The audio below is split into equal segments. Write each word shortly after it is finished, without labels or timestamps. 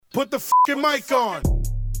Put the fucking mic on.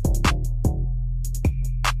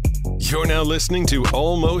 You're now listening to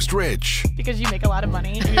Almost Rich. Because you make a lot of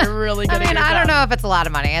money and you're really good at your job. I don't know if it's a lot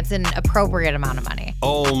of money. It's an appropriate amount of money.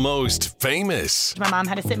 Almost Famous. My mom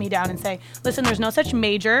had to sit me down and say, listen, there's no such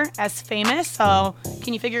major as famous, so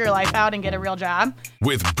can you figure your life out and get a real job?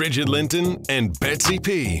 With Bridget Linton and Betsy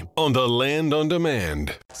P. on the Land on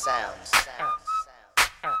Demand. Sounds.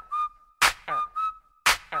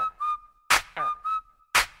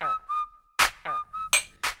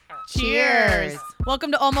 Cheers.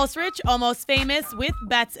 Welcome to Almost Rich, Almost Famous with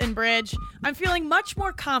Bets and Bridge. I'm feeling much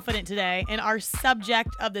more confident today in our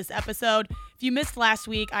subject of this episode. If you missed last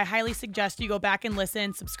week, I highly suggest you go back and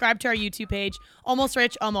listen. Subscribe to our YouTube page, Almost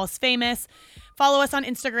Rich, Almost Famous. Follow us on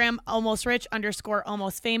Instagram, Almost Rich _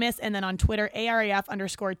 Almost Famous, and then on Twitter, ARAF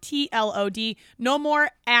 _ TLOD. No more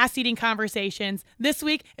ass-eating conversations. This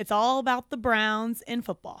week, it's all about the Browns in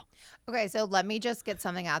football. Okay, so let me just get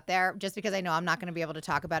something out there, just because I know I'm not going to be able to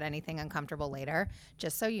talk about anything uncomfortable later.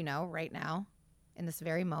 Just so you know, right now, in this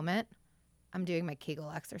very moment, I'm doing my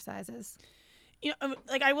Kegel exercises. You know,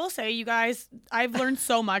 like I will say, you guys, I've learned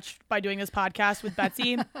so much by doing this podcast with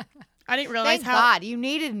Betsy. I didn't realize Thank God, you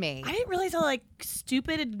needed me. I didn't realize how like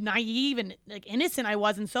stupid and naive and like innocent I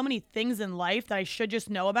was in so many things in life that I should just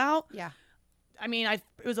know about. Yeah. I mean, it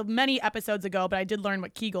was many episodes ago, but I did learn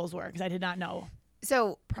what Kegels were because I did not know.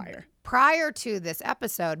 So prior to this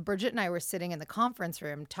episode, Bridget and I were sitting in the conference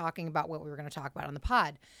room talking about what we were going to talk about on the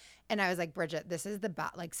pod. And I was like, Bridget, this is the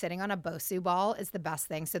best. Like sitting on a Bosu ball is the best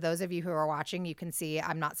thing. So those of you who are watching, you can see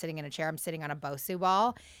I'm not sitting in a chair. I'm sitting on a Bosu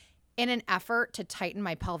ball in an effort to tighten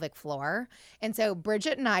my pelvic floor. And so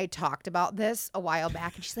Bridget and I talked about this a while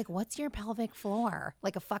back. And she's like, what's your pelvic floor?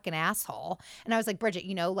 Like a fucking asshole. And I was like, Bridget,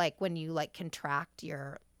 you know, like when you like contract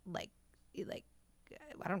your like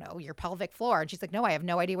I don't know, your pelvic floor. And she's like, no, I have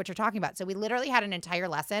no idea what you're talking about. So we literally had an entire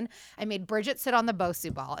lesson. I made Bridget sit on the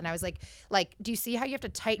Bosu ball. And I was like, do you see how you have to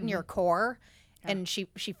tighten your core? Yeah. And she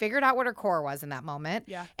figured out what her core was in that moment.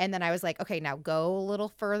 Yeah. And then I was like, okay, now go a little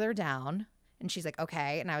further down. And she's like,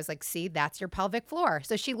 okay. And I was like, see, that's your pelvic floor.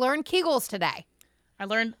 So she learned Kegels today. I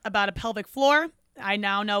learned about a pelvic floor. I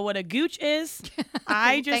now know what a gooch is.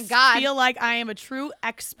 I just feel like I am a true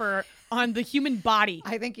expert on the human body.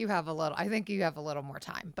 I think you have a little more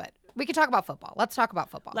time, but we can talk about football. Let's talk about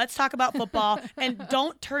football. Let's talk about football. And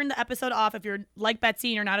don't turn the episode off if you're like Betsy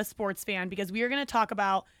and you're not a sports fan, because we are going to talk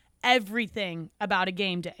about everything about a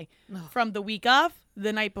game day. From the week of,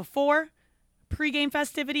 the night before, pregame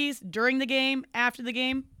festivities, during the game, after the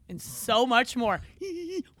game, and so much more.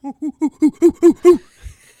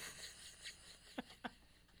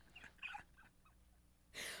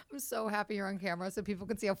 I'm so happy you're on camera so people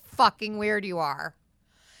can see how fucking weird you are.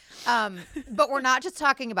 But we're not just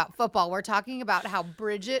talking about football. We're talking about how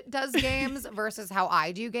Bridget does games versus how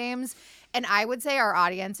I do games. And I would say our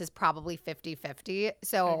audience is probably 50-50.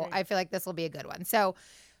 So I feel like this will be a good one. So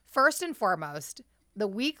first and foremost, the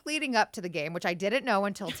week leading up to the game, which I didn't know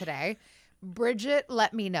until today, Bridget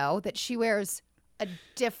let me know that she wears a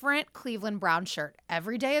different Cleveland Brown shirt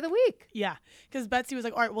every day of the week. Yeah, because Betsy was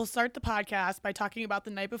like, all right, we'll start the podcast by talking about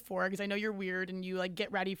the night before, because I know you're weird and you like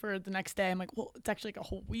get ready for the next day. I'm like, well, it's actually like a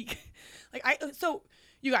whole week. So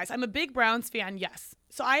you guys, I'm a big Browns fan, yes.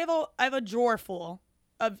 So I have a drawer full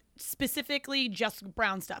of specifically just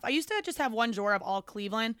Brown stuff. I used to just have one drawer of all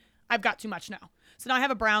Cleveland. I've got too much now. So now I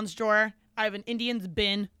have a Browns drawer. I have an Indians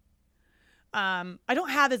bin. I don't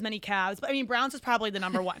have as many Cavs, but I mean, Browns is probably the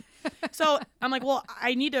number one. So I'm like, well,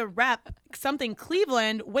 I need to rep something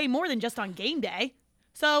Cleveland way more than just on game day.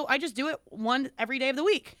 So I just do it one every day of the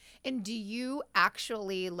week. And do you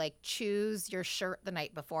actually like choose your shirt the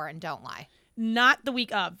night before and don't lie? Not the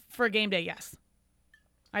week of. For game day, yes.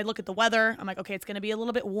 I look at the weather. I'm like, okay, it's going to be a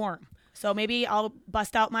little bit warm. So maybe I'll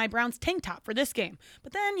bust out my Browns tank top for this game.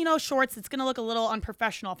 But then, you know, shorts, it's going to look a little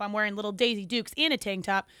unprofessional if I'm wearing little Daisy Dukes and a tank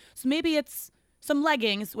top. So maybe it's some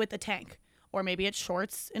leggings with a tank. Or maybe it's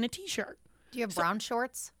shorts and a T-shirt. Do you have brown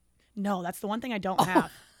shorts? No, that's the one thing I don't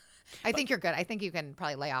have. I think you're good. I think you can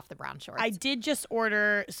probably lay off the brown shorts. I did just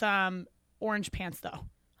order some orange pants, though.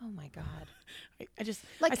 Oh, my God.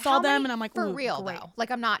 I saw them and I'm like, for ooh, real, great.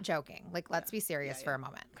 Like, I'm not joking. Like, let's be serious for a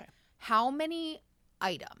moment. Okay. How many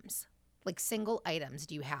items, like single items,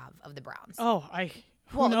 do you have of the Browns? Oh,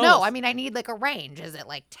 Well, knows? no, I mean, I need like a range. Is it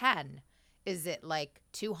like 10? Is it like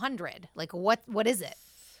 200? Like, what is it?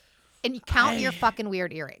 And you count your fucking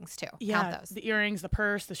weird earrings, too. Yeah, Count those. the earrings, the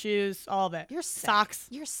purse, the shoes, all of it. You're sick. Socks.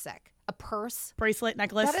 You're sick. A purse? Bracelet,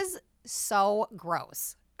 necklace. That is so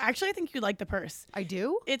gross. Actually, I think you'd like the purse. I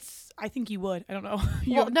do? I think you would. I don't know.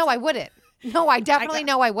 Well, no, I wouldn't. No, I definitely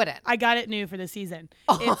know I wouldn't. I got it new for this season.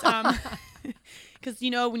 Oh. It's Because,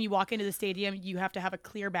 you know, when you walk into the stadium, you have to have a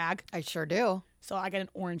clear bag. I sure do. So I got an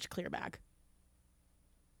orange clear bag.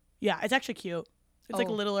 Yeah, it's actually cute. It's like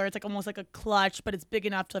littler. It's like almost like a clutch, but it's big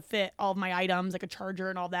enough to fit all of my items, like a charger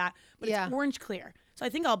and all that. But it's orange clear. So I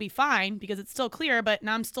think I'll be fine because it's still clear, but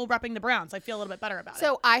now I'm still repping the Browns. I feel a little bit better about it.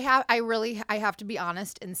 So I have to be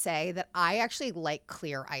honest and say that I actually like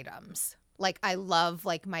clear items. Like I love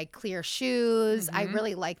like my clear shoes. I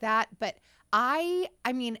really like that. But I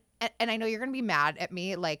mean, and I know you're going to be mad at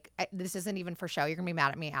me. Like this isn't even for show. You're going to be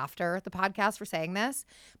mad at me after the podcast for saying this.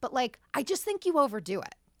 But like, I just think you overdo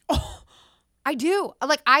it. I do.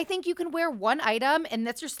 Like, I think you can wear one item and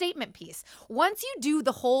that's your statement piece. Once you do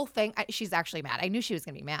the whole thing, she's actually mad. I knew she was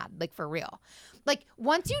going to be mad, like for real. Like,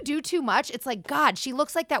 once you do too much, it's like, God, she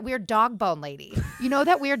looks like that weird dog bone lady. You know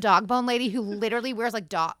that weird dog bone lady who literally wears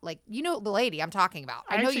like you know the lady I'm talking about.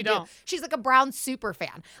 I know you don't. She's like a Brown super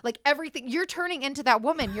fan. Like everything, you're turning into that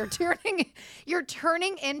woman. You're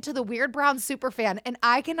turning into the weird Brown super fan, and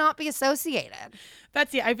I cannot be associated.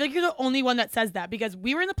 Betsy, I feel like you're the only one that says that because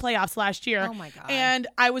we were in the playoffs last year. Oh my God. And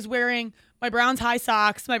I was wearing my Browns high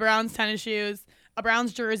socks, my Browns tennis shoes, a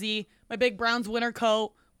Browns jersey, my big Browns winter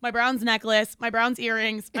coat, my Browns necklace, my Browns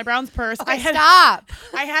earrings, my Browns purse. Stop.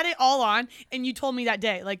 I had it all on, and you told me that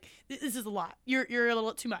day, like, this is a lot. You're a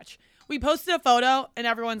little too much. We posted a photo, and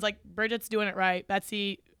everyone's like, Bridget's doing it right.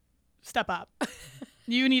 Betsy, step up.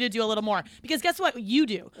 You need to do a little more. Because guess what you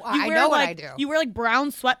do? Well, I know what I do. You wear like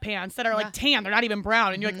brown sweatpants that are like tan. They're not even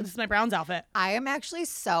brown. And you're like, this is my Browns outfit. I am actually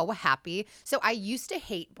so happy. So I used to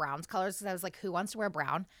hate Browns colors because I was like, who wants to wear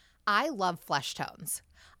brown? I love flesh tones.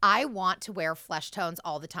 I want to wear flesh tones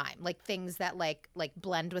all the time, like things that like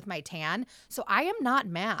blend with my tan. So I am not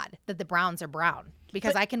mad that the Browns are brown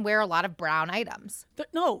because I can wear a lot of brown items.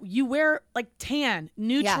 No, you wear like tan,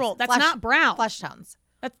 neutral. Yes, that's not brown. Flesh tones.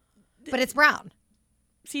 But it's brown.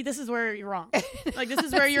 See, this is where you're wrong. Like, this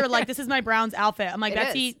is where you're like, this is my Browns outfit. I'm like,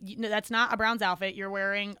 Betsy, that's not a Browns outfit. You're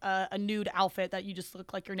wearing a nude outfit that you just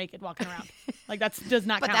look like you're naked walking around. Like, that does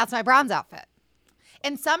not count. But that's my Browns outfit.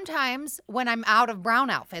 And sometimes when I'm out of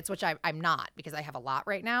brown outfits, which I'm not because I have a lot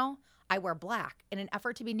right now, I wear black in an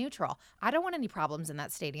effort to be neutral. I don't want any problems in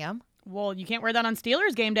that stadium. Well, you can't wear that on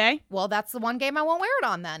Steelers game day. Well, that's the one game I won't wear it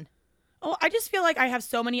on then. Oh, I just feel like I have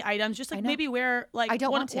so many items. Just like maybe wear like I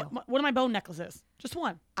don't want to. One of my bone necklaces. Just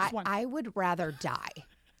one. I would rather die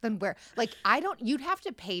than wear you'd have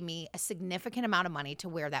to pay me a significant amount of money to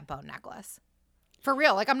wear that bone necklace. For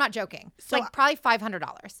real, like I'm not joking. So like probably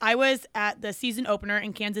 $500. I was at the season opener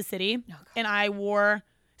in Kansas City, and I wore.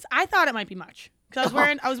 So I thought it might be much because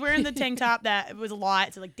I was wearing the tank top that it was a lot.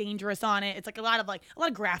 It's like dangerous on it. It's like a lot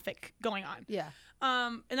of graphic going on. Yeah.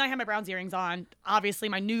 And then I had my Browns earrings on. Obviously,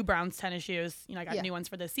 my new Browns tennis shoes. You know, I got new ones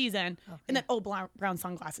for this season, and then brown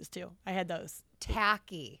sunglasses too. I had those.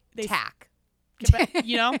 Tacky.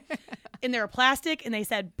 You know, and they were plastic, and they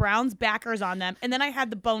said Browns backers on them. And then I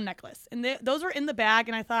had the bone necklace, and those were in the bag.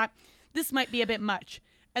 And I thought this might be a bit much.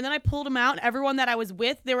 And then I pulled them out, and everyone that I was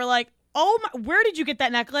with, they were like, "Oh my, where did you get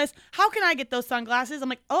that necklace? How can I get those sunglasses?" I'm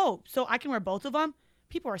like, "Oh, so I can wear both of them?"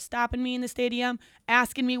 People are stopping me in the stadium,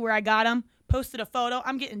 asking me where I got them. Posted a photo.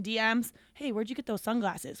 I'm getting DMs. Hey, where'd you get those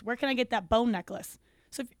sunglasses? Where can I get that bone necklace?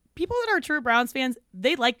 So people that are true Browns fans,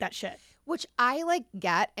 they like that shit. Which I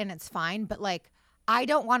get, and it's fine, but I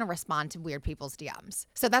don't want to respond to weird people's DMs.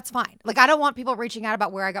 So that's fine. Like, I don't want people reaching out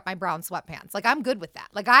about where I got my brown sweatpants. Like, I'm good with that.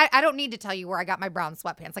 Like, I don't need to tell you where I got my brown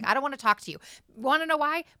sweatpants. Like, I don't want to talk to you. Want to know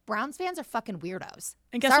why? Browns fans are fucking weirdos.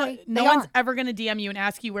 And guess what? No one's ever going to DM you and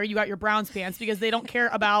ask you where you got your Browns pants because they don't care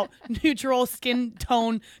about neutral skin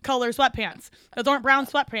tone color sweatpants. Those aren't brown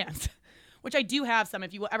sweatpants. Which I do have some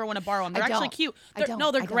if you ever want to borrow them. They're actually cute.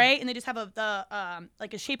 They're gray, and they just have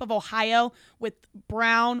a shape of Ohio with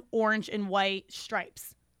brown, orange, and white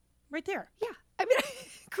stripes. Right there. Yeah. I mean,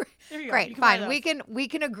 there you go. Great. Fine. We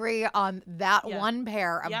can agree on that one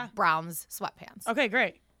pair of Browns sweatpants. Okay,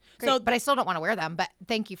 great. So, but I still don't want to wear them, but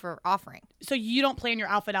thank you for offering. So you don't plan your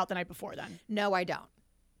outfit out the night before then? No, I don't.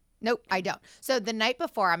 Nope, I don't. So the night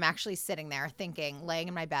before, I'm actually sitting there thinking, laying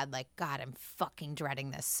in my bed, like, God, I'm fucking dreading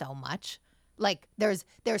this so much. Like, there's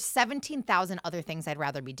 17,000 other things I'd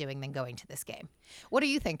rather be doing than going to this game. What are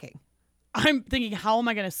you thinking? I'm thinking, how am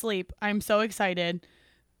I going to sleep? I'm so excited.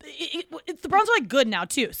 The Browns are good now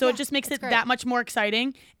too, so it just makes it that much more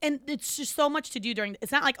exciting. And it's just so much to do during.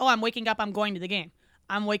 It's not like, oh, I'm waking up, I'm going to the game.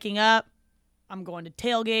 I'm waking up, I'm going to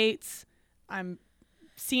tailgates, I'm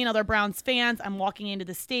seeing other Browns fans, I'm walking into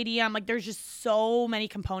the stadium. Like, there's just so many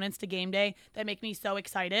components to game day that make me so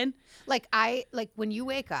excited. When you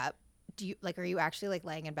wake up. Do you are you actually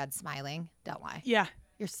laying in bed smiling? Don't lie. Yeah.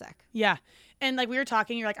 You're sick. Yeah. And like we were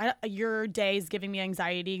talking, you're like, your day is giving me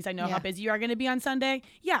anxiety because I know how busy you are going to be on Sunday.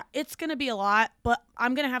 Yeah, it's going to be a lot, but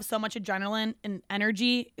I'm going to have so much adrenaline and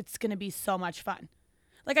energy. It's going to be so much fun.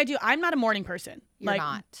 Like I'm not a morning person. You're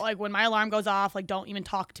not. Like when my alarm goes off, like don't even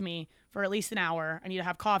talk to me for at least an hour. I need to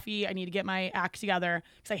have coffee. I need to get my act together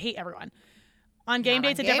because I hate everyone. On game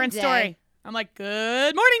day, it's a different story. I'm like,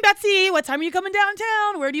 good morning, Betsy. What time are you coming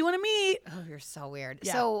downtown? Where do you want to meet? Oh, you're so weird.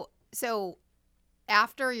 Yeah. So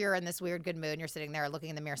after you're in this weird good mood and you're sitting there looking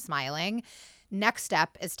in the mirror smiling, next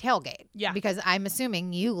step is tailgate. Yeah. Because I'm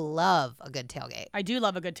assuming you love a good tailgate. I do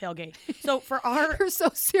love a good tailgate. So for our, You're so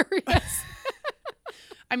serious.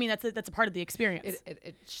 I mean, that's a part of the experience.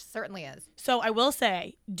 It certainly is. So I will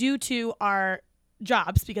say, due to our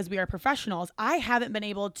jobs, because we are professionals, I haven't been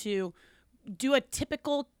able to do a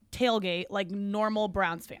typical tailgate like normal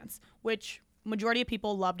Browns fans, which majority of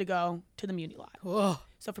people love to go to the Muni Lot. Ugh.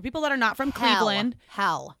 So for people that are not from Cleveland,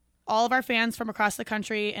 Hell. all of our fans from across the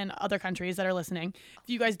country and other countries that are listening, if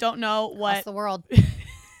you guys don't know what Across the world.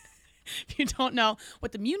 if you don't know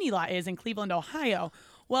what the Muni Lot is in Cleveland, Ohio,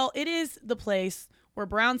 well, it is the place where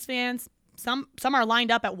Browns fans, some are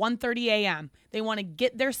lined up at 1:30 a.m. They want to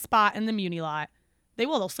get their spot in the Muni Lot.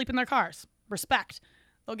 They'll sleep in their cars. Respect.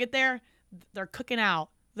 They'll get there. They're cooking out.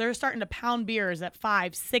 They're starting to pound beers at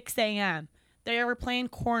 5, 6 a.m. They are playing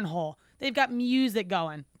cornhole. They've got music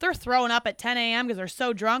going. They're throwing up at 10 a.m. because they're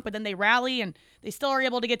so drunk, but then they rally and they still are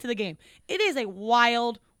able to get to the game. It is a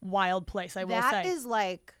wild, wild place, I will say. That is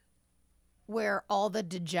like where all the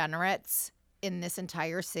degenerates in this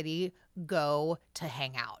entire city go to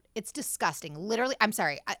hang out. It's disgusting. Literally, I'm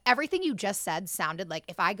sorry. Everything you just said sounded like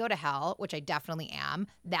if I go to hell, which I definitely am,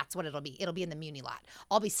 that's what it'll be. It'll be in the Muni Lot.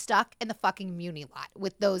 I'll be stuck in the fucking Muni Lot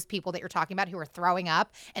with those people that you're talking about who are throwing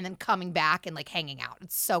up and then coming back and like hanging out.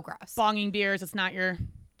 It's so gross. Bonging beers, it's not your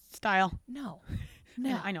style. No.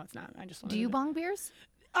 Yeah, I know it's not. I just Do you bong beers?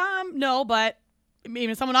 No, but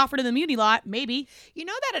maybe if someone offered in the Muni Lot, maybe. You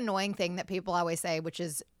know that annoying thing that people always say, which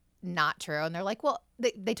is not true, and they're like, well,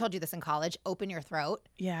 they told you this in college, open your throat.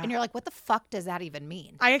 Yeah. And you're like, what the fuck does that even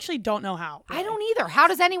mean? I actually don't know how. I don't either. How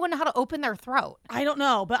does anyone know how to open their throat? I don't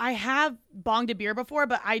know, but I have bonged a beer before,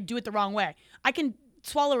 but I do it the wrong way. I can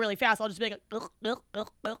swallow really fast. I'll just be like, ugh, ugh,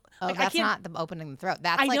 ugh, ugh. Oh, Like, that's not the opening the throat.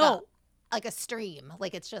 That's I like know. like a stream.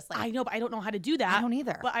 Like it's just like I know, but I don't know how to do that. I don't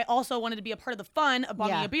either. But I also wanted to be a part of the fun of bonging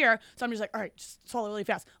Yeah. a beer, so I'm just like, all right, just swallow really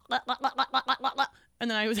fast. And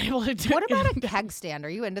then I was able to do What about a keg stand? Are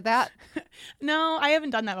you into that? No, I haven't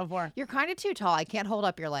done that before. You're kind of too tall. I can't hold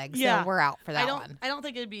up your legs. Yeah. So we're out for that I one. don't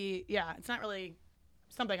think it'd be, it's not really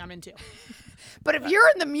something I'm into. But if you're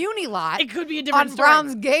in the Muni Lot It could be a different on story.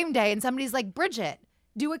 Browns game day and somebody's like, Bridget,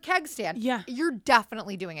 do a keg stand. Yeah. You're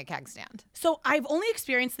definitely doing a keg stand. So I've only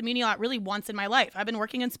experienced the Muni Lot really once in my life. I've been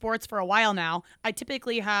working in sports for a while now. I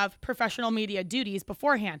typically have professional media duties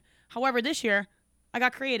beforehand. However, this year, I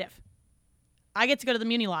got creative. I get to go to the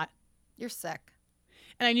Muni Lot. You're sick.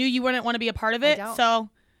 And I knew you wouldn't want to be a part of it. don't. So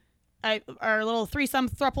our little threesome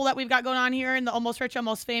throuple that we've got going on here in the Almost Rich,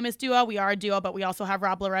 Almost Famous duo. We are a duo, but we also have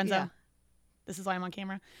Rob Lorenzo. Yeah. This is why I'm on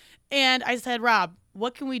camera. And I said, Rob,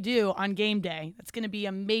 what can we do on game day that's going to be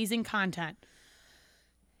amazing content?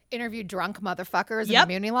 Interview drunk motherfuckers in Yep.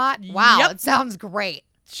 the Muni Lot. Wow, Yep. it sounds great.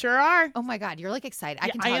 Sure are. Oh my God, you're like excited. I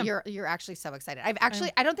Yeah, can I tell am. you're actually so excited. I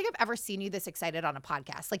don't think I've ever seen you this excited on a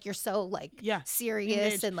podcast. Like you're so like Yeah. serious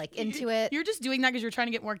Engaged. and like into it. You're just doing that because you're trying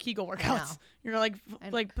to get more Kegel know. workouts. You're like,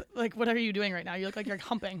 what are you doing right now? You look like you're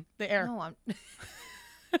humping the air. No, I'm.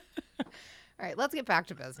 All right, let's get back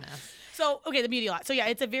to business. So, okay, the Muni Lot. So yeah,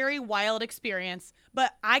 it's a very wild experience,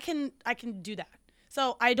 but I can do that.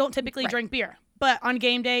 So I don't typically Right. drink beer, but on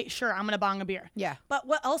game day, sure, I'm going to bong a beer. Yeah. But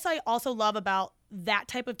what else I also love about that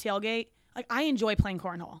type of tailgate, like I enjoy playing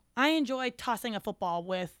cornhole. I enjoy tossing a football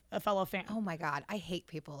with a fellow fan. Oh my God, I hate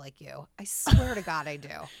people like you. I swear to God, I do.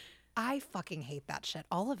 I fucking hate that shit.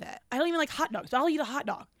 All of it. I don't even like hot dogs, but I'll eat a hot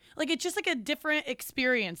dog. Like, it's just like a different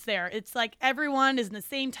experience there. It's like everyone is in the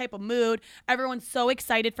same type of mood. Everyone's so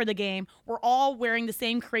excited for the game. We're all wearing the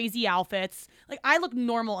same crazy outfits. Like, I look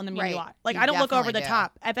normal in the Muni Right. Lot. Like, You I don't look over the definitely do.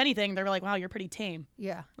 top. If anything, they're like, wow, you're pretty tame.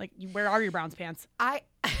 Yeah. Like, where are your Browns pants? I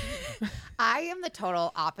am the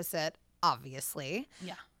total opposite, obviously.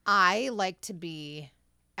 Yeah. I like to be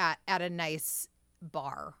at a nice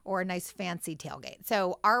bar or a nice fancy tailgate.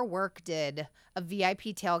 So our work did a VIP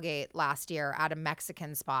tailgate last year at a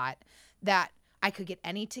Mexican spot that I could get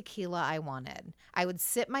any tequila I wanted. I would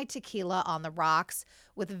sip my tequila on the rocks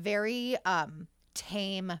with very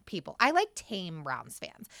tame people. I like tame Browns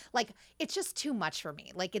fans. Like, it's just too much for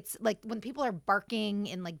me. Like, it's like when people are barking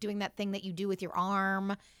and like doing that thing that you do with your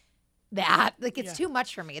arm. that. Like, it's Yeah. too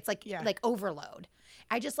much for me. It's like Yeah. like overload.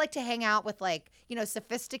 I just like to hang out with, like, you know,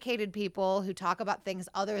 sophisticated people who talk about things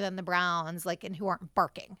other than the Browns, like, and who aren't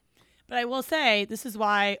barking. But I will say, this is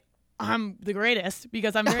why I'm the greatest,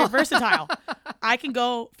 because I'm very versatile. I can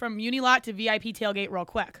go from Unilot to VIP tailgate real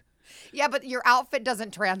quick. Yeah, but your outfit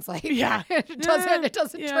doesn't translate. Yeah. it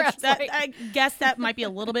doesn't Yeah, translate. I guess that might be a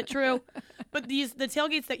little bit true. But the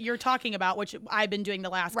tailgates that you're talking about, which I've been doing the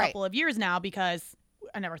last Right. couple of years now, because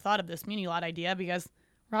I never thought of this Unilot idea because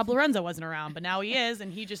Rob Lorenzo wasn't around, but now he is,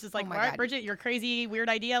 and he just is like, Oh my all right, God. Bridget, your crazy, weird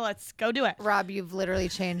idea, let's go do it. Rob, you've literally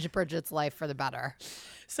changed Bridget's life for the better.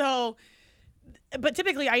 So, but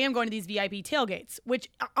typically I am going to these VIP tailgates, which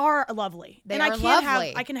are lovely. They and are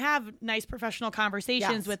lovely. I can have nice professional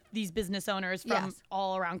conversations Yes. with these business owners from Yes.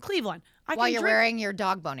 all around Cleveland. I While can you're drink, wearing your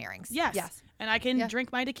dog bone earrings. yes. Yes. And I can Yeah.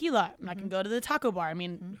 drink my tequila, and I can go to the taco bar. I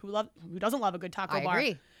mean, who doesn't love a good taco I bar?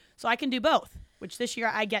 agree. So I can do both, which this year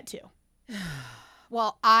I get to.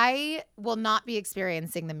 Well, I will not be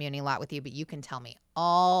experiencing the Muni lot with you, but you can tell me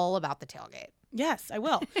all about the tailgate. Yes, I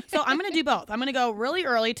will. So I'm going to do both. I'm going to go really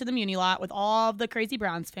early to the Muni lot with all of the crazy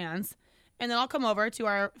Browns fans, and then I'll come over to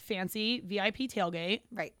our fancy VIP tailgate.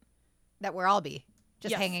 Right. That we'll all be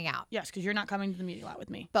just Yes. hanging out. Yes, because you're not coming to the Muni lot with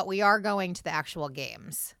me. But we are going to the actual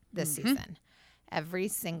games this Mm-hmm. season. Every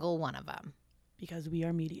single one of them. Because we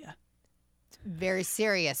are media. Very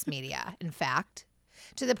serious media, in fact.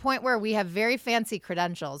 To the point where we have very fancy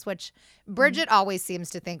credentials, which Bridget always seems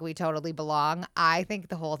to think we totally belong. I think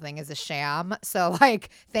the whole thing is a sham. So, like,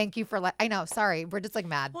 thank you for I know, sorry. Bridget's like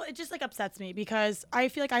mad. Well, it just like upsets me because I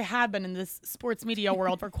feel like I have been in this sports media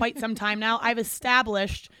world for quite some time now. I've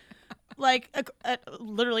established like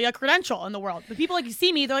literally a credential in the world. The people like you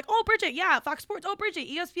see me, they're like, "Oh, Bridget, yeah, Fox Sports. Oh, Bridget,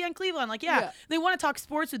 ESPN Cleveland." Like, yeah. They want to talk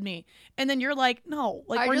sports with me, and then you're like, "No,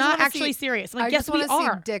 like I we're just not wanna actually see- serious." I'm like, I yes, just we want to see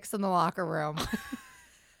are. dicks in the locker room.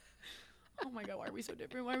 Oh my god, why are we so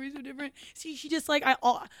different? Why are we so different? See, she just like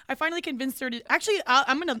I finally convinced her to. Actually,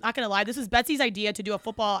 I'm not gonna lie. This was Betsy's idea to do a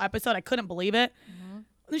football episode. I couldn't believe it. And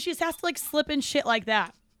then she just has to like slip in shit like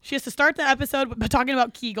that. She has to start the episode by talking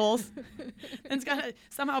about Kegels, and it's gotta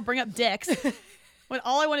somehow bring up dicks. When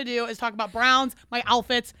all I want to do is talk about Browns, my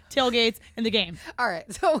outfits, tailgates, and the game. All right.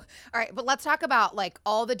 But let's talk about like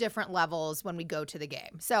all the different levels when we go to the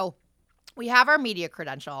game. So we have our media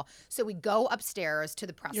credential. So we go upstairs to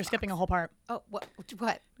the press You're box. skipping a whole part. Oh, what?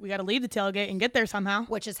 We got to leave the tailgate and get there somehow.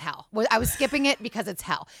 Which is hell. I was skipping it because it's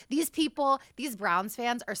hell. These people, these Browns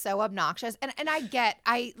fans are so obnoxious. And I get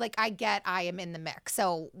I am in the mix.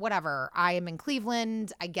 So whatever. I am in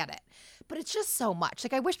Cleveland. I get it. But it's just so much.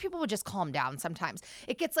 Like, I wish people would just calm down sometimes.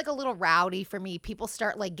 It gets like a little rowdy for me. People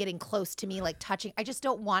start like getting close to me, like touching. I just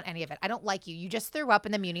don't want any of it. I don't like you. You just threw up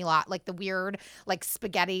in the Muni lot, like the weird like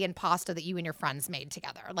spaghetti and pasta that you and your friends made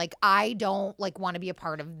together. Like, I don't like want to be a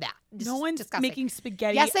part of that. No one's disgusting. making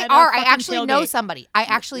spaghetti. Yes, they at a are. I fucking actually know tailgate. somebody. I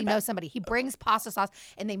actually know somebody. He brings pasta sauce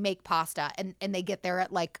and they make pasta and they get there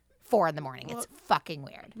at like 4 a.m. It's fucking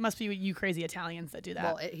weird. It must be you crazy Italians that do that.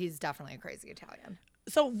 Well, he's definitely a crazy Italian.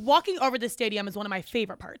 So walking over the stadium is one of my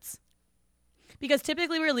favorite parts because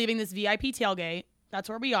typically we're leaving this VIP tailgate. That's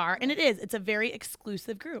where we are. And it's a very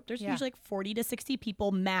exclusive group. There's usually like 40 to 60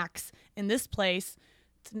 people max in this place.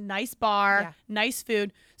 It's a nice bar, nice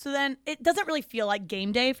food. So then it doesn't really feel like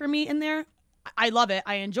game day for me in there. I love it.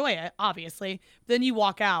 I enjoy it, obviously. Then you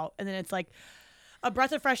walk out and then it's like a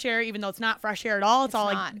breath of fresh air, even though it's not fresh air at all. It's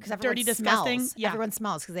all not, like 'cause dirty, everyone disgusting. smells. Yeah. Everyone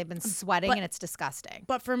smells because they've been sweating and it's disgusting.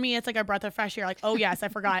 But for me, it's like a breath of fresh air. Like, oh, yes, I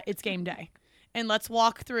forgot. It's game day. And let's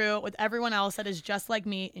walk through with everyone else that is just like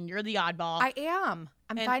me, and you're the oddball. I am.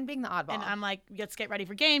 I'm fine being the oddball. And I'm like, let's get ready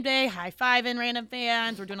for game day, high-fiving random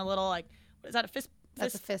fans. We're doing a little, like, what is that, a fist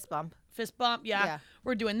That's a fist bump. fist bump? Yeah. Yeah.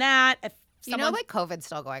 We're doing that. If You know, like COVID's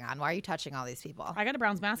still going on. Why are you touching all these people? I got a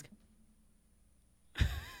Browns mask.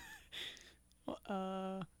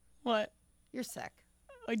 What? You're sick.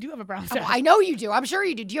 I do have a Browns Oh, mask. I know you do. I'm sure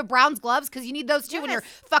you do. Do you have Browns gloves? Because you need those too when you're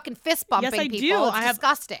fucking fist bumping Yes, I people. do. It's I have-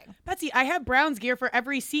 disgusting. Betsy, I have Browns gear for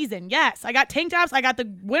every season. Yes. I got tank tops. I got the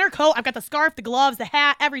winter coat. I've got the scarf, the gloves, the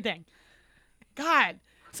hat, everything. God.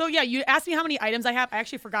 So, yeah, you asked me how many items I have. I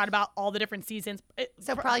actually forgot about all the different seasons.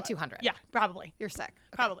 So probably 200. Yeah, probably. You're sick.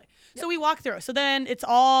 Probably. So we walk through. So then it's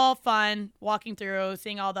all fun walking through,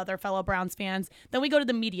 seeing all the other fellow Browns fans. Then we go to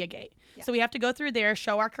the media gate. Yeah. So we have to go through there,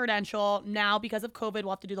 show our credential. Now, because of COVID,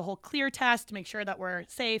 we'll have to do the whole clear test to make sure that we're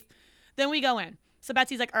safe. Then we go in. So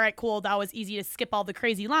Betsy's like, all right, cool. That was easy to skip all the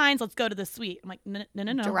crazy lines. Let's go to the suite. I'm like, no.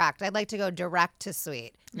 Direct. I'd like to go direct to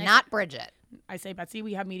suite, Nice. not Bridget. I say, Betsy,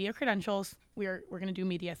 we have media credentials. We're going to do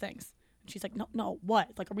media things. She's like, no, what?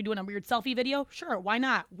 Like, are we doing a weird selfie video? Sure, why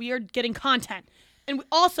not? We are getting content. And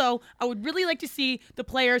also, I would really like to see the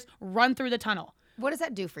players run through the tunnel. What does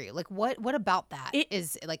that do for you? Like, what about that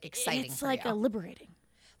is like exciting It's for like you? liberating.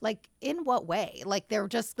 Like, in what way? Like, they're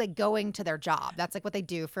just like going to their job. That's like what they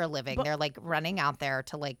do for a living. They're like running out there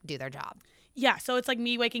to like do their job. Yeah, so it's like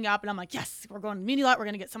me waking up and I'm like, yes, we're going to Media Lot. We're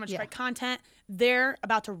going to get so much great content. They're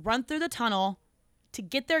about to run through the tunnel to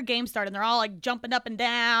get their game started. And they're all like jumping up and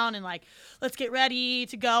down and like, let's get ready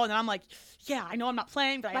to go. And then I'm like, yeah, I know I'm not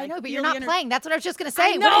playing, but I know, but really you're not playing. That's what I was just going to say.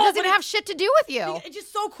 I know, It doesn't but even have shit to do with you. It's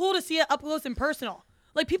just so cool to see it up close and personal.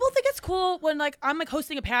 Like, people think it's cool when like I'm like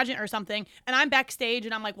hosting a pageant or something and I'm backstage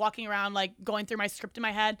and I'm like walking around like going through my script in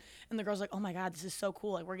my head and the girl's like, oh my God, this is so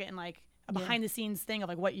cool. Like, we're getting like a behind the scenes thing of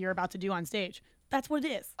like what you're about to do on stage. That's what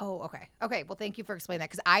it is. Oh, okay. Okay, well, thank you for explaining that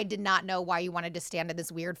because I did not know why you wanted to stand in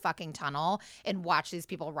this weird fucking tunnel and watch these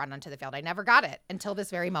people run onto the field. I never got it until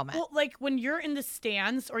this very moment. Well, like when you're in the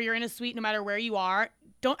stands or you're in a suite, no matter where you are,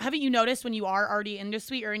 haven't you noticed when you are already in the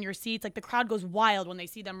suite or in your seats, like the crowd goes wild when they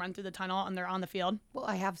see them run through the tunnel and they're on the field? Well,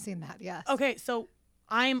 I have seen that, yes. Okay, so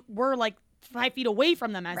we're like 5 feet away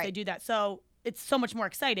from them as they do that. So it's so much more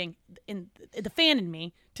exciting in the fan in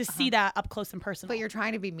me to see that up close and personal. But you're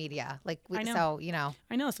trying to be media. Like, I know. So, you know.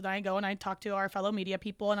 I know. So then I go and I talk to our fellow media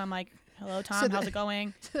people and I'm like, hello, Tom, how's it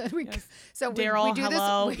going? Daryl,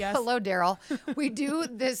 hello. Yes. Hello, Daryl. We do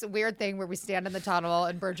this weird thing where we stand in the tunnel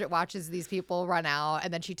and Bridget watches these people run out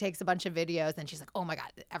and then she takes a bunch of videos and she's like, oh my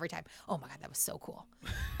God, every time. Oh my God, that was so cool.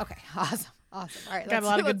 Okay, awesome. All right, I have a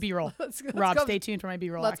lot of good B-roll. Rob, stay tuned for my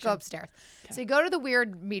B-roll. Let's go upstairs. Okay. So you go to the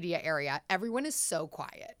weird media area. Everyone is so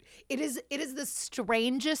quiet. It is the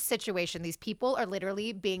strangest situation. These people are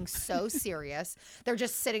literally being so serious. They're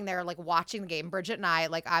just sitting there like watching the game. Bridget and I,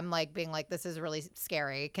 like, I'm like being like, this is really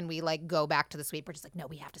scary. Can we like go back to the suite? Bridget's like, no,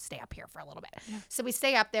 we have to stay up here for a little bit. Yeah. So we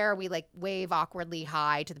stay up there. We like wave awkwardly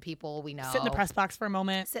hi to the people we know. Sit in the press box for a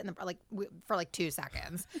moment. Sit in the for like 2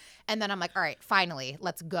 seconds. And then I'm like, all right, finally,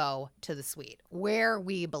 let's go to the suite where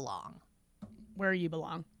we belong. Where you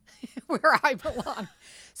belong. Where I belong.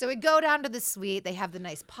 So we go down to the suite. They have the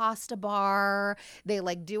nice pasta bar. They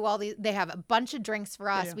like do all these. They have a bunch of drinks for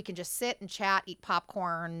us. Yeah. We can just sit and chat, eat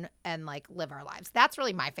popcorn, and like live our lives. That's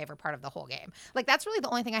really my favorite part of the whole game. Like, that's really the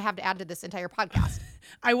only thing I have to add to this entire podcast.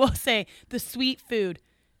 I will say the suite food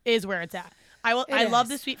is where it's at. I love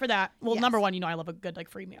the suite for that. Well, yes. Number one, I love a good like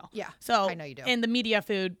free meal. Yeah. So I know you do. And the media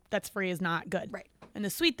food that's free is not good. Right. In the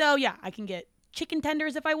suite though, yeah, I can get chicken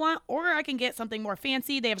tenders if I want, or I can get something more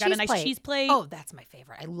fancy. They've got a nice cheese plate. Oh, that's my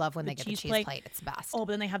favorite. I love when they get the cheese plate. It's the best. Oh,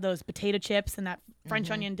 but then they have those potato chips and that French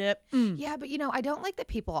onion dip. Mm. Yeah, but I don't like that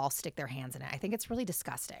people all stick their hands in it. I think it's really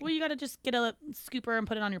disgusting. Well, you got to just get a scooper and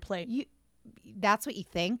put it on your plate. That's what you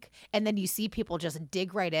think, and then you see people just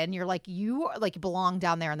dig right in. You're like, you belong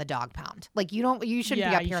down there in the dog pound. Like, you shouldn't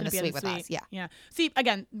be up here in the suite with us. Yeah. Yeah. See,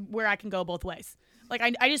 again, where I can go both ways. Like,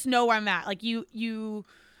 I just know where I'm at. Like, you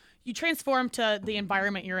transform to the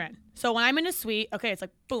environment you're in. So when I'm in a suite, okay, it's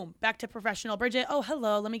like, boom, back to professional Bridget. Oh,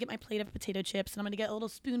 hello, let me get my plate of potato chips, and I'm going to get a little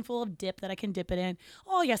spoonful of dip that I can dip it in.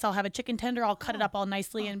 Oh, yes, I'll have a chicken tender. I'll cut it up all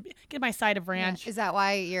nicely and get my side of ranch. Yeah. Is that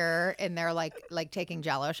why you're in there like taking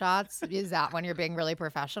Jell-O shots? Is that when you're being really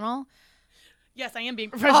professional? Yes, I am being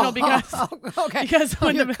professional because okay. Because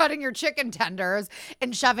when you're cutting your chicken tenders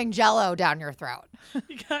and shoving Jell-O down your throat.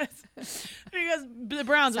 because the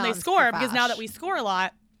Browns, when they score, because now that we score a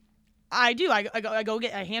lot, I go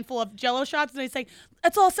get a handful of Jell-O shots and they say,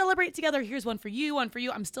 let's all celebrate together. Here's one for you, one for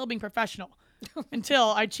you. I'm still being professional until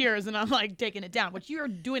I cheers and I'm like taking it down, which you're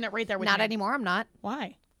doing it right there with me. Not anymore. I'm not.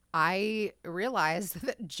 Why? I realized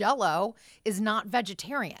that Jell-O is not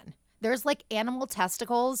vegetarian. There's like animal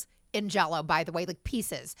testicles in Jell-O, by the way, like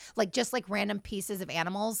pieces, like just like random pieces of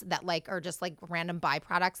animals that like are just like random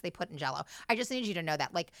byproducts they put in Jell-O. I just need you to know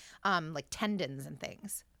that, like tendons and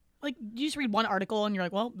things. Like, you just read one article and you're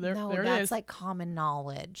like, well, there it is. No, that's like common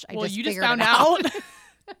knowledge. You just found out.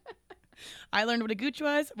 I learned what a gooch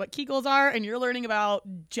was, what Kegels are, and you're learning about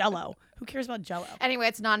Jell-O. Who cares about Jell-O? Anyway,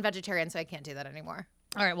 it's non-vegetarian, so I can't do that anymore.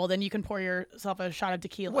 All right, well, then you can pour yourself a shot of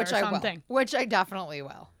tequila or something. Which I definitely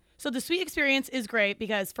will. So the suite experience is great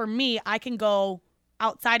because for me, I can go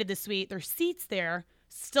outside of the suite. There's seats there,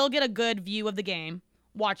 still get a good view of the game,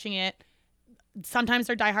 watching it. Sometimes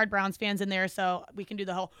there are diehard Browns fans in there, so we can do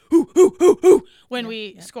the whole hoo, hoo, hoo, hoo when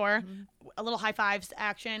we score. Mm-hmm. A little high fives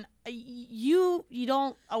action. You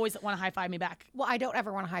don't always want to high five me back. Well, I don't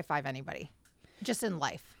ever want to high five anybody, just in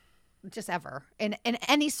life, just ever, in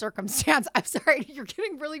any circumstance. I'm sorry, you're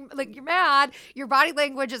getting really like you're mad. Your body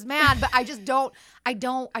language is mad, but I just don't. I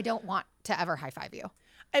don't want to ever high five you.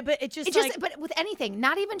 But But with anything,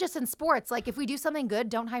 not even just in sports. Like if we do something good,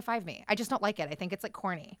 don't high five me. I just don't like it. I think it's like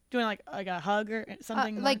corny. doing like a hug or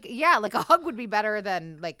something. Like a hug would be better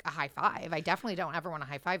than like a high five. I definitely don't ever want to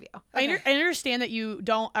high five you. I understand that you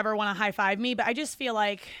don't ever want to high five me, but I just feel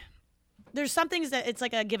like there's some things that it's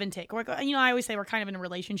like a give and take. I always say we're kind of in a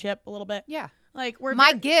relationship a little bit. Yeah. Like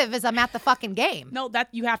my give is I'm at the fucking game. No, that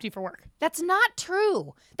you have to for work. That's not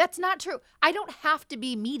true. That's not true. I don't have to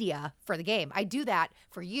be media for the game. I do that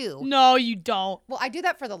for you. No, you don't. Well, I do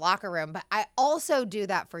that for the locker room, but I also do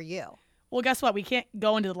that for you. Well, guess what? We can't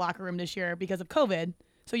go into the locker room this year because of COVID.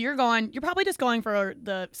 So you're probably just going for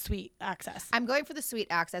the suite access. I'm going for the suite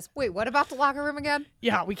access. Wait, what about the locker room again?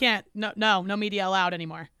 Yeah, we can't. No media allowed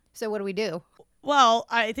anymore. So what do we do? Well,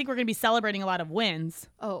 I think we're going to be celebrating a lot of wins.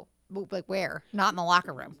 Oh, like where? Not in the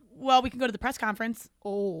locker room. Well, we can go to the press conference.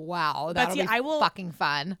 Oh, wow. That'll be fucking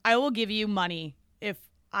fun. I will give you money if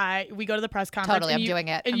we go to the press conference. Totally, I'm doing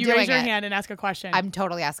it. And you raise your hand and ask a question. I'm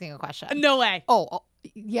totally asking a question. No way. Oh,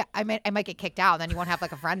 yeah. I might get kicked out, and then you won't have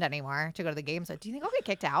like a friend anymore to go to the game. So do you think I'll get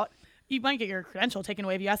kicked out? You might get your credential taken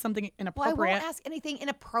away if you ask something inappropriate. Well, I won't ask anything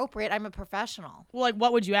inappropriate. I'm a professional. Well, like,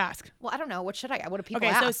 what would you ask? Well, I don't know. What should I? What do people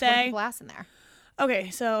ask? ask? So say, what do people ask in there? Okay,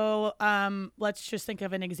 so let's just think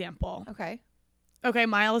of an example. Okay,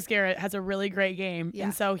 Myles Garrett has a really great game. Yeah.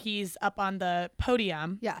 And so he's up on the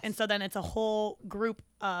podium. Yes. And so then it's a whole group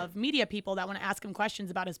of media people that want to ask him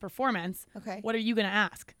questions about his performance. Okay. What are you going to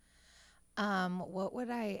ask? What would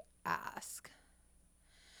I ask?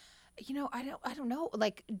 I don't know.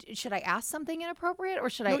 Like, should I ask something inappropriate or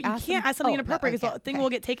should I ask? You can't ask something inappropriate because the thing will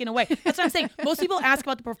get taken away. That's what I'm saying. Most people ask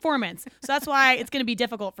about the performance. So that's why it's going to be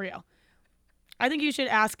difficult for you. I think you should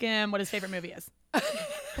ask him what his favorite movie is.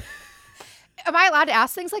 Am I allowed to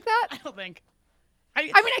ask things like that? I don't think. I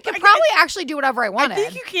mean, I could probably actually do whatever I wanted. I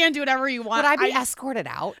think you can do whatever you want. Would I be escorted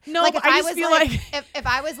out? No, like but I just feel like if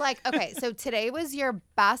I was like, okay, so today was your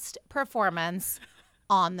best performance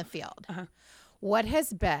on the field. Uh-huh. What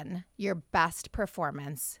has been your best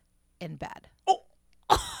performance in bed? Oh.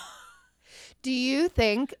 Do you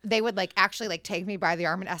think they would like actually like take me by the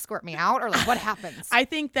arm and escort me out, or like what happens? I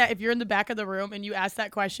think that if you're in the back of the room and you ask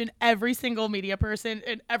that question, every single media person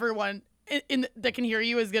and everyone that can hear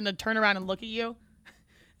you is going to turn around and look at you.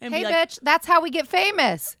 And hey, be like, bitch, that's how we get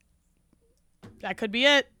famous. That could be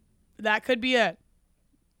it.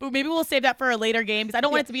 But maybe we'll save that for a later game because I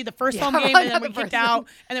don't want it to be the first home game and then we kicked out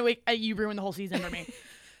and then you ruin the whole season for me.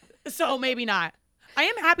 So maybe not. I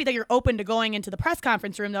am happy that you're open to going into the press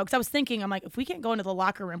conference room, though, because I was thinking, I'm like, if we can't go into the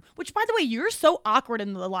locker room, which, by the way, you're so awkward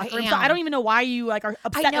in the locker room, so I don't even know why you like are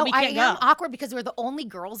upset that we can't go. I am awkward because we're the only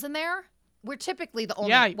girls in there. We're typically the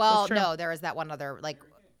only. Yeah, well, that's true. no, there is that one other like,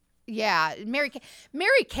 yeah, Mary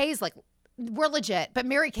Kay's like, we're legit, but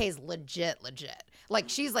Mary Kay's legit. Like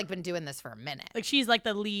she's like been doing this for a minute. Like she's like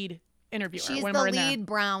the lead interviewer. She's when the we're in lead there.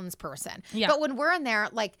 Browns person. Yeah. But when we're in there,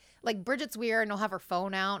 like Bridget's weird and will have her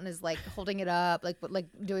phone out and is like holding it up, like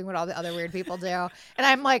doing what all the other weird people do. And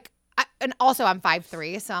I'm like, and also I'm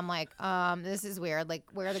 5'3", so I'm like, this is weird. Like,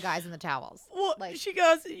 where are the guys in the towels? Well, like, she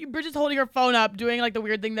goes, Bridget's holding her phone up, doing like the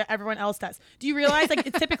weird thing that everyone else does. Do you realize like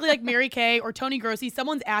it's typically like Mary Kay or Tony Grossi,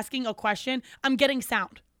 someone's asking a question, I'm getting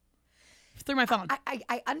sound through my phone.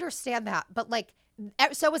 I understand that, but like,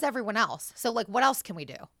 so is everyone else. So like, what else can we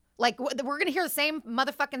do? Like, we're going to hear the same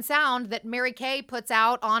motherfucking sound that Mary Kay puts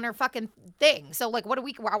out on her fucking thing. So, like,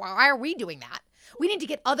 why are we doing that? We need to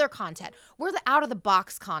get other content. We're the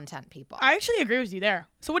out-of-the-box content people. I actually agree with you there.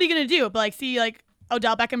 So what are you going to do? But, like, see, like,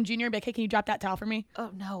 Odell Beckham Jr. and be like, hey, can you drop that towel for me?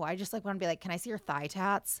 Oh, no. I just, like, want to be like, can I see your thigh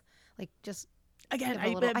tats? Like, just... Again, I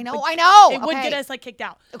know. It would get us, like, kicked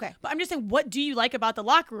out. Okay. But I'm just saying, what do you like about the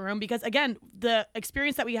locker room? Because, again, the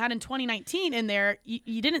experience that we had in 2019 in there,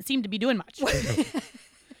 you didn't seem to be doing much.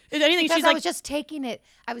 If anything, because she's I was just taking it.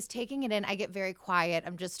 I was taking it in. I get very quiet.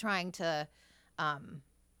 I'm just trying to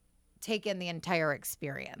take in the entire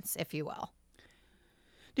experience, if you will.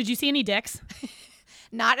 Did you see any dicks?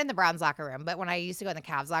 Not in the Browns locker room, but when I used to go in the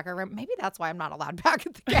Cavs locker room, maybe that's why I'm not allowed back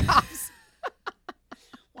at the Cavs.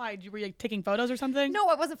 Why? Were you like taking photos or something? No,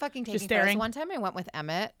 I wasn't fucking taking just staring. photos. One time I went with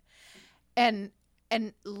Emmett, and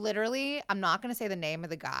literally, I'm not going to say the name of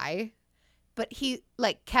the guy, but he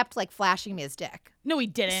like kept like flashing me his dick. No, he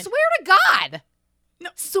didn't. Swear to God. No.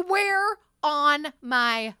 Swear on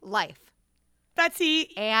my life.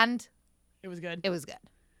 Betsy. And it was good. It was good.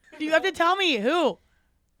 You have to tell me who.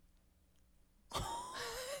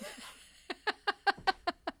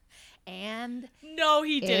 And no,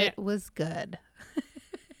 he didn't. It was good.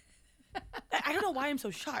 I don't know why I'm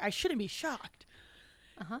so shocked. I shouldn't be shocked.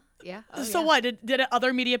 Uh-huh. Yeah. Oh, so yeah. what? Did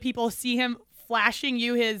other media people see him flashing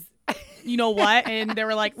you his you know what, and they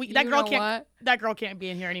were like, that girl can't be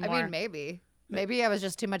in here anymore. I mean, maybe I was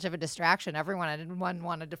just too much of a distraction. Everyone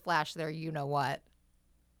wanted to flash their you know what.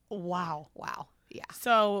 Wow. Yeah.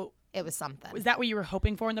 So it was something. Was that what you were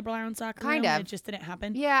hoping for in the Browns soccer room? Kind of. It just didn't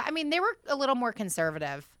happen? Yeah, I mean, they were a little more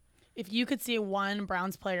conservative. If you could see one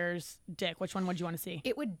Browns player's dick, which one would you want to see?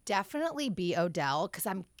 It would definitely be Odell, because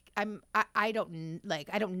I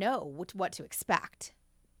don't know what to expect.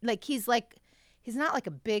 Like he's not like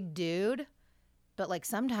a big dude, but like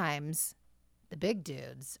sometimes the big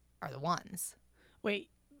dudes are the ones. Wait,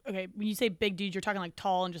 okay. When you say big dudes, you're talking like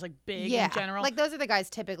tall and just like big in general? Like those are the guys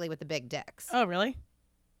typically with the big dicks. Oh, really?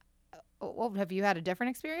 Well, have you had a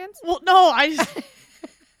different experience? Well, no, I just...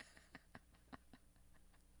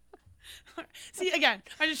 See, again,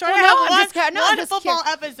 I'm just trying to have one football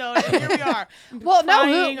episode, and here we are. Well,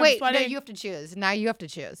 no, wait, no, you have to choose. Now you have to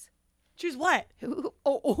choose. Choose what?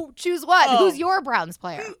 Choose what? Oh. Who's your Browns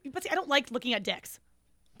player? But see, I don't like looking at dicks.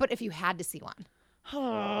 But if you had to see one,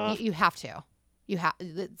 you have to.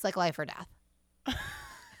 It's like life or death.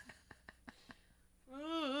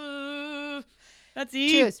 That's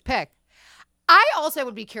easy. Choose, pick. I also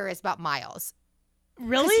would be curious about Miles.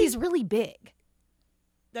 Really? Because he's really big.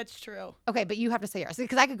 That's true. Okay, but you have to say yours,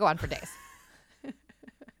 because I could go on for days. I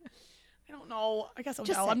don't know. I guess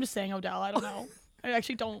Odell. I'm just saying Odell. I don't know. I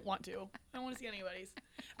actually don't want to. I don't want to see anybody's.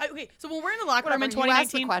 Okay, so when we're in the locker room in 2019, you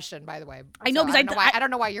asked the question, by the way. I know, because I don't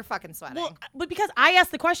know why you're fucking sweating. Well, but because I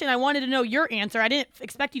asked the question, I wanted to know your answer. I didn't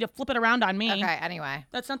expect you to flip it around on me. Okay. Anyway,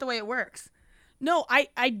 that's not the way it works. No, I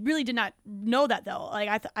really did not know that though.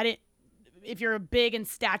 Like I didn't. If you're big in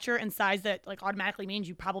stature and size, that like automatically means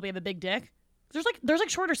you probably have a big dick. There's like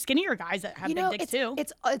shorter, skinnier guys that have big dicks too.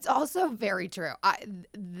 It's also very true.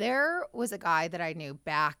 There was a guy that I knew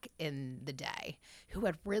back in the day who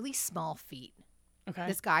had really small feet. Okay.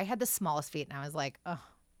 This guy had the smallest feet, and I was like, oh,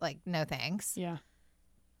 like no thanks. Yeah.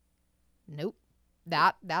 Nope.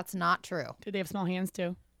 That's not true. Did they have small hands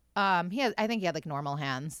too? I think he had like normal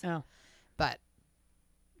hands. Oh. But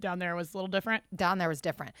down there was a little different.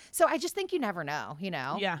 So I just think you never know, you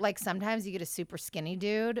know? Yeah. Like sometimes you get a super skinny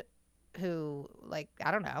dude who, like,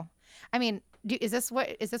 I don't know. I mean, is this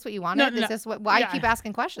what you wanted? No. Is this why you keep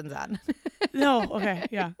asking questions on? No. Okay.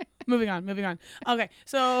 Yeah. Moving on. Okay.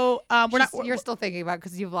 So you're still thinking about it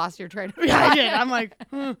because you've lost your train of thought. Yeah, I did. I'm like,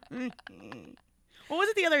 what was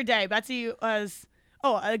it the other day? Betsy was,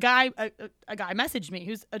 a guy messaged me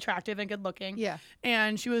who's attractive and good looking. Yeah.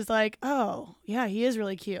 And she was like, oh, yeah, he is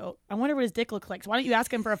really cute. I wonder what his dick looks like. So why don't you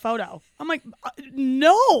ask him for a photo? I'm like,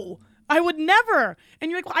 no, I would never.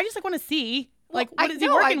 And you're like, well, I just want to see. Like, what is he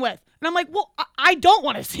working with? And I'm like, well, I don't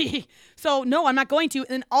want to see. So, no, I'm not going to.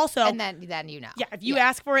 And also. And then you know. Yeah, if you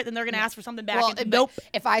ask for it, then they're going to ask for something back. Well, nope.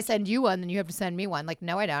 If I send you one, then you have to send me one. Like,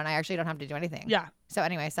 no, I don't. I actually don't have to do anything. Yeah. So,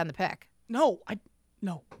 anyway, send the pic. No. I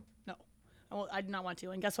do not want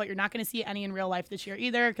to. And guess what? You're not going to see any in real life this year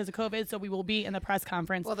either because of COVID. So, we will be in the press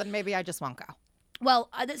conference. Well, then maybe I just won't go. Well,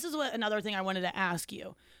 this is another thing I wanted to ask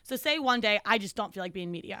you. So, say one day I just don't feel like being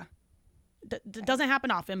media. It doesn't happen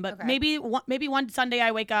often, but maybe one Sunday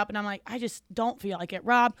I wake up and I'm like, I just don't feel like it.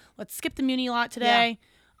 Rob, let's skip the Muni lot today.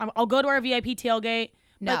 Yeah. I'll go to our VIP tailgate.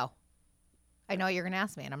 No. I know what you're going to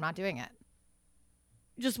ask me, and I'm not doing it.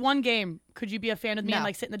 Just one game. Could you be a fan of me and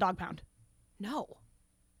like sit in the dog pound? No.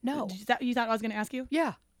 You thought I was going to ask you?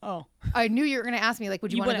 Yeah. Oh. I knew you were going to ask me, like,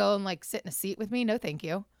 would you want to go and like sit in a seat with me? No, thank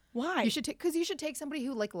you. Why? You should take somebody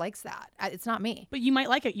who likes that. It's not me. But you might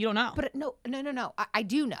like it. You don't know. But no. I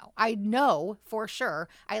do know. I know for sure.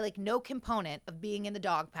 I like no component of being in the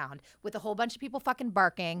dog pound with a whole bunch of people fucking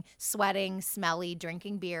barking, sweating, smelly,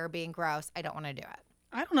 drinking beer, being gross. I don't want to do it.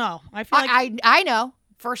 I don't know. I feel like I know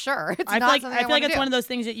for sure. It's not something I feel like it's one of those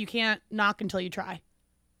things that you can't knock until you try.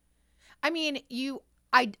 I mean,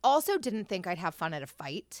 I also didn't think I'd have fun at a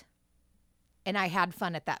fight. And I had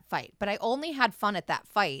fun at that fight. But I only had fun at that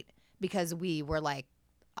fight because we were like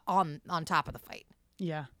on top of the fight.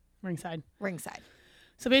 Yeah. Ringside.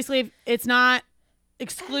 So basically, it's not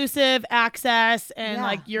exclusive access and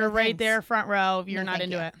like you're right there front row if you're not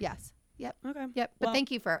into it. Yes. Yep. Okay. Yep. But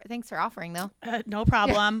thanks for offering though. No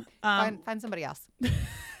problem. Find somebody else.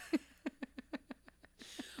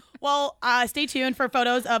 Well, stay tuned for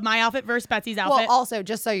photos of my outfit versus Betsy's outfit. Well, also,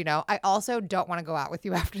 just so you know, I also don't want to go out with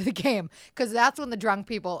you after the game because that's when the drunk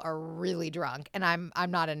people are really drunk, and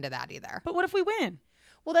I'm not into that either. But what if we win?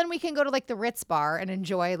 Well, then we can go to like the Ritz bar and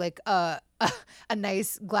enjoy like a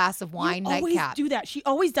nice glass of wine You always nightcap. do that. She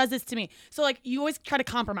always does this to me. So like you always try to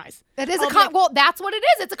compromise. It is I'll a be like, well, that's what it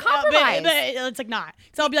is. It's a compromise. but it's like not.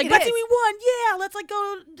 So I'll be like, It Betsy, is. we won. Yeah, let's like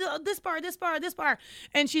go to this bar, this bar, this bar.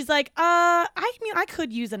 And she's like, I mean, I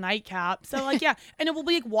could use a nightcap. So like, yeah. And it will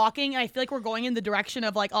be like walking, and I feel like we're going in the direction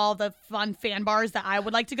of like all the fun fan bars that I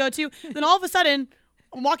would like to go to. Then all of a sudden,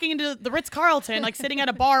 I'm walking into the Ritz-Carlton, like sitting at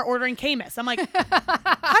a bar ordering Camus. I'm like,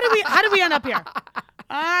 how did we end up here?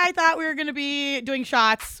 I thought we were gonna be doing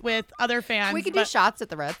shots with other fans. We could do shots at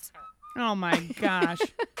the Ritz. Oh my gosh.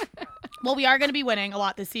 Well, we are gonna be winning a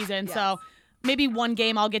lot this season, so maybe one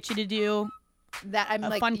game I'll get you to do. That I'm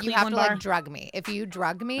like, fun you have to Cleveland bar. like drug me. If you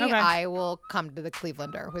drug me, Okay. I will come to the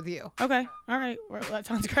Clevelander with you. Okay. All right. Well, that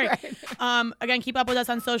sounds great. Right. Again, keep up with us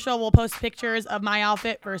on social. We'll post pictures of my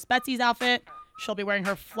outfit versus Betsy's outfit. She'll be wearing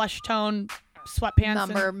her flesh tone sweatpants.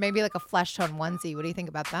 Number, maybe like a flesh tone onesie. What do you think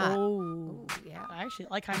about that? Oh, Yeah. I actually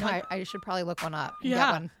like kind No, of. I should probably look one up. And Yeah.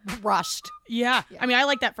 Get one rushed. Yeah. I mean, I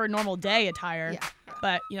like that for normal day attire. Yeah.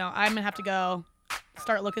 But I'm gonna have to go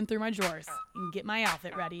start looking through my drawers and get my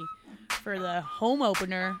outfit ready for the home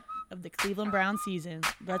opener of the Cleveland Browns season.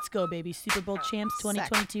 Let's go, baby! Super Bowl champs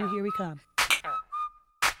 2022. Here we come.